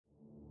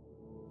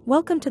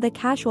Welcome to the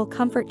Casual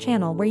Comfort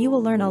channel where you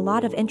will learn a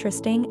lot of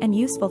interesting and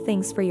useful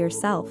things for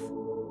yourself.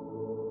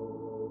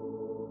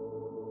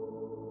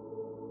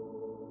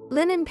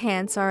 Linen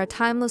pants are a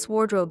timeless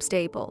wardrobe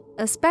staple,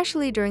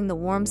 especially during the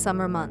warm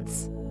summer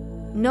months.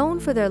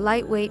 Known for their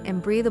lightweight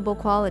and breathable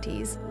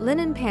qualities,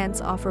 linen pants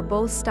offer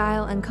both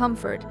style and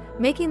comfort,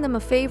 making them a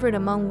favorite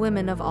among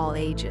women of all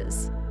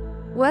ages.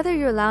 Whether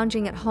you're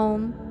lounging at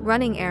home,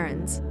 running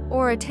errands,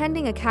 or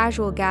attending a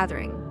casual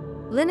gathering,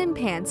 linen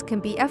pants can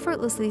be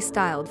effortlessly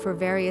styled for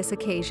various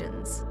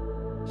occasions.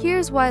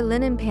 Here's why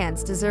linen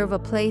pants deserve a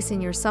place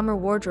in your summer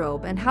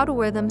wardrobe and how to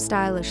wear them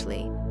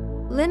stylishly.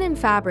 Linen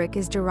fabric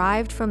is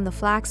derived from the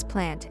flax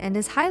plant and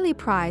is highly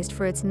prized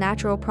for its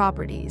natural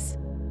properties.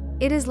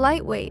 It is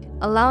lightweight,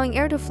 allowing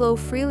air to flow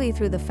freely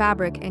through the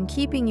fabric and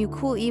keeping you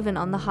cool even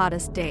on the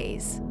hottest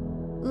days.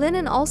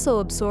 Linen also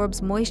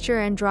absorbs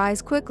moisture and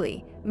dries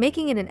quickly,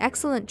 making it an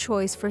excellent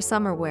choice for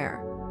summer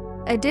wear.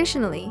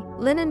 Additionally,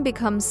 linen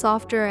becomes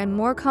softer and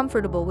more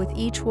comfortable with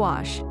each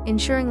wash,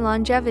 ensuring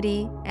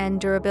longevity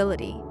and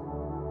durability.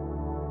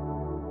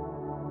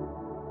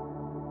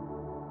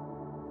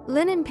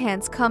 Linen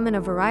pants come in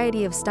a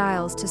variety of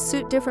styles to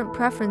suit different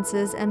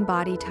preferences and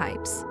body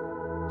types.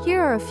 Here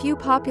are a few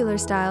popular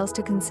styles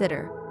to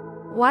consider.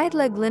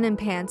 Wide-leg linen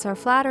pants are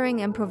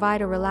flattering and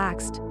provide a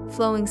relaxed,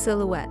 flowing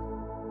silhouette.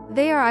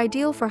 They are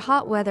ideal for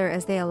hot weather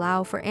as they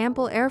allow for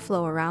ample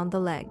airflow around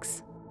the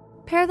legs.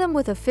 Pair them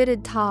with a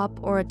fitted top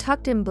or a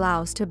tucked-in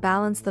blouse to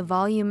balance the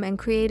volume and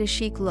create a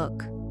chic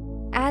look.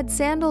 Add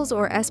sandals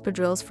or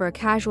espadrilles for a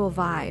casual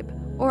vibe,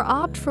 or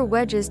opt for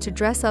wedges to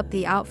dress up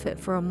the outfit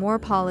for a more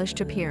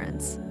polished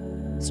appearance.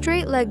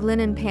 Straight-leg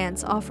linen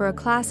pants offer a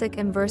classic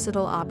and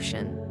versatile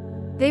option.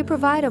 They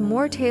provide a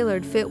more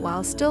tailored fit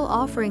while still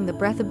offering the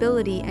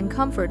breathability and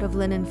comfort of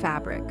linen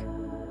fabric.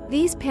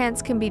 These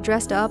pants can be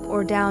dressed up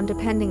or down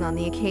depending on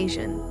the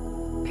occasion.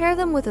 Pair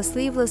them with a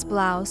sleeveless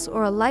blouse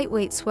or a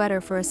lightweight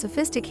sweater for a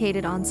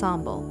sophisticated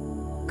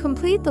ensemble.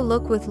 Complete the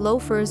look with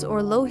loafers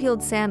or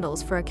low-heeled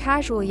sandals for a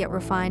casual yet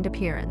refined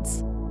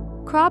appearance.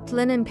 Cropped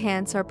linen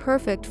pants are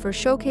perfect for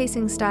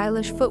showcasing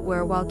stylish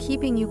footwear while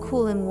keeping you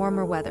cool in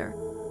warmer weather.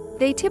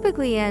 They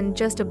typically end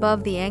just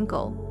above the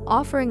ankle,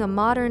 offering a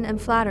modern and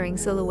flattering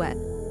silhouette.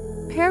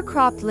 Pair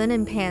cropped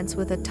linen pants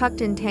with a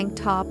tucked-in tank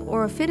top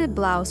or a fitted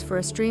blouse for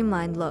a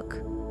streamlined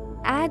look.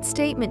 Add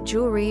statement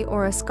jewelry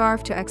or a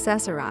scarf to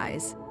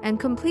accessorize,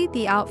 and complete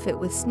the outfit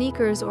with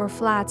sneakers or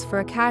flats for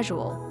a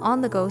casual,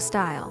 on-the-go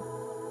style.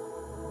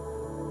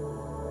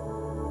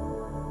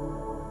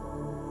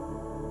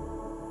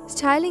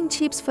 Styling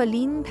tips for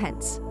linen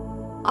pants.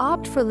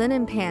 Opt for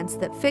linen pants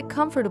that fit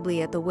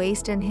comfortably at the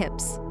waist and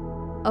hips.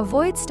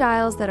 Avoid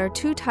styles that are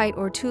too tight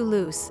or too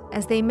loose,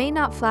 as they may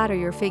not flatter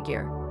your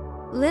figure.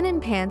 Linen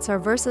pants are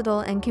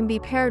versatile and can be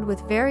paired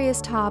with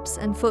various tops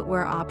and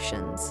footwear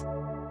options.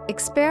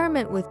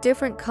 Experiment with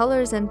different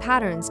colors and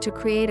patterns to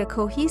create a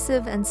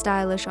cohesive and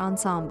stylish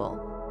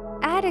ensemble.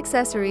 Add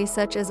accessories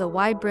such as a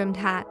wide-brimmed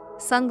hat,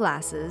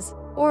 sunglasses,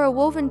 or a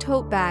woven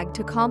tote bag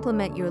to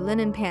complement your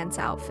linen pants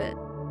outfit.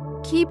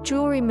 Keep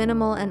jewelry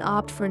minimal and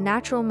opt for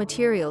natural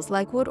materials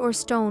like wood or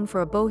stone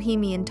for a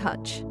bohemian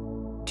touch.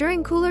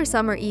 During cooler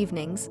summer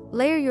evenings,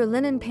 layer your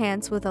linen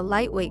pants with a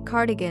lightweight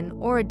cardigan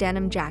or a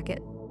denim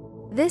jacket.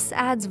 This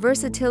adds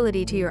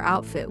versatility to your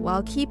outfit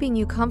while keeping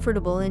you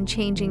comfortable in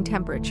changing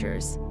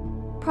temperatures.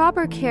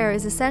 Proper care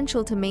is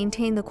essential to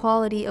maintain the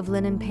quality of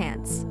linen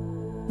pants.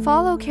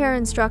 Follow care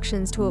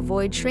instructions to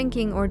avoid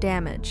shrinking or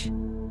damage.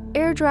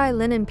 Air dry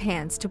linen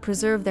pants to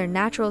preserve their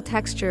natural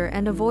texture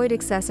and avoid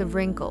excessive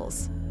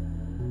wrinkles.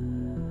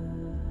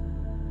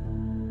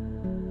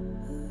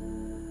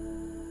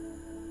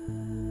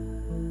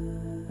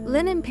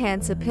 Linen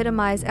pants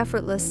epitomize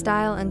effortless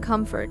style and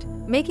comfort,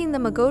 making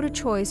them a go-to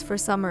choice for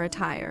summer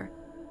attire.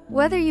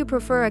 Whether you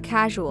prefer a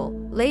casual,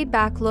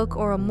 laid-back look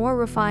or a more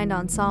refined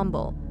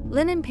ensemble,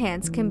 linen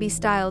pants can be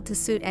styled to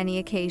suit any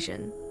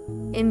occasion.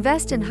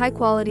 Invest in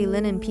high-quality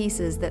linen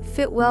pieces that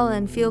fit well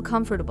and feel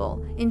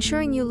comfortable,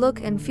 ensuring you look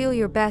and feel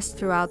your best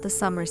throughout the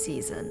summer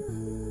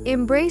season.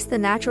 Embrace the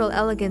natural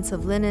elegance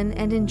of linen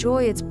and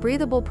enjoy its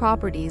breathable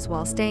properties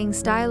while staying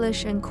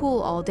stylish and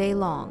cool all day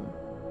long.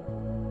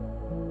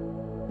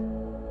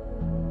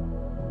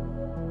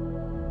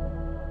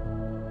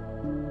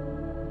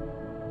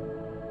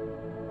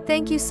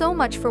 Thank you so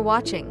much for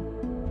watching.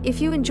 If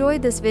you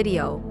enjoyed this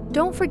video,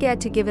 don't forget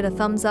to give it a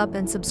thumbs up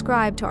and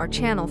subscribe to our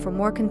channel for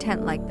more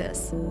content like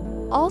this.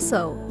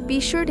 Also, be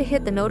sure to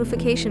hit the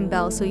notification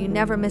bell so you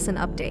never miss an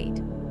update.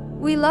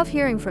 We love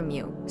hearing from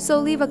you, so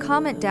leave a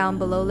comment down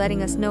below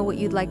letting us know what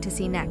you'd like to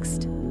see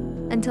next.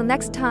 Until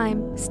next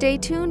time, stay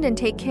tuned and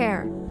take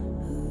care.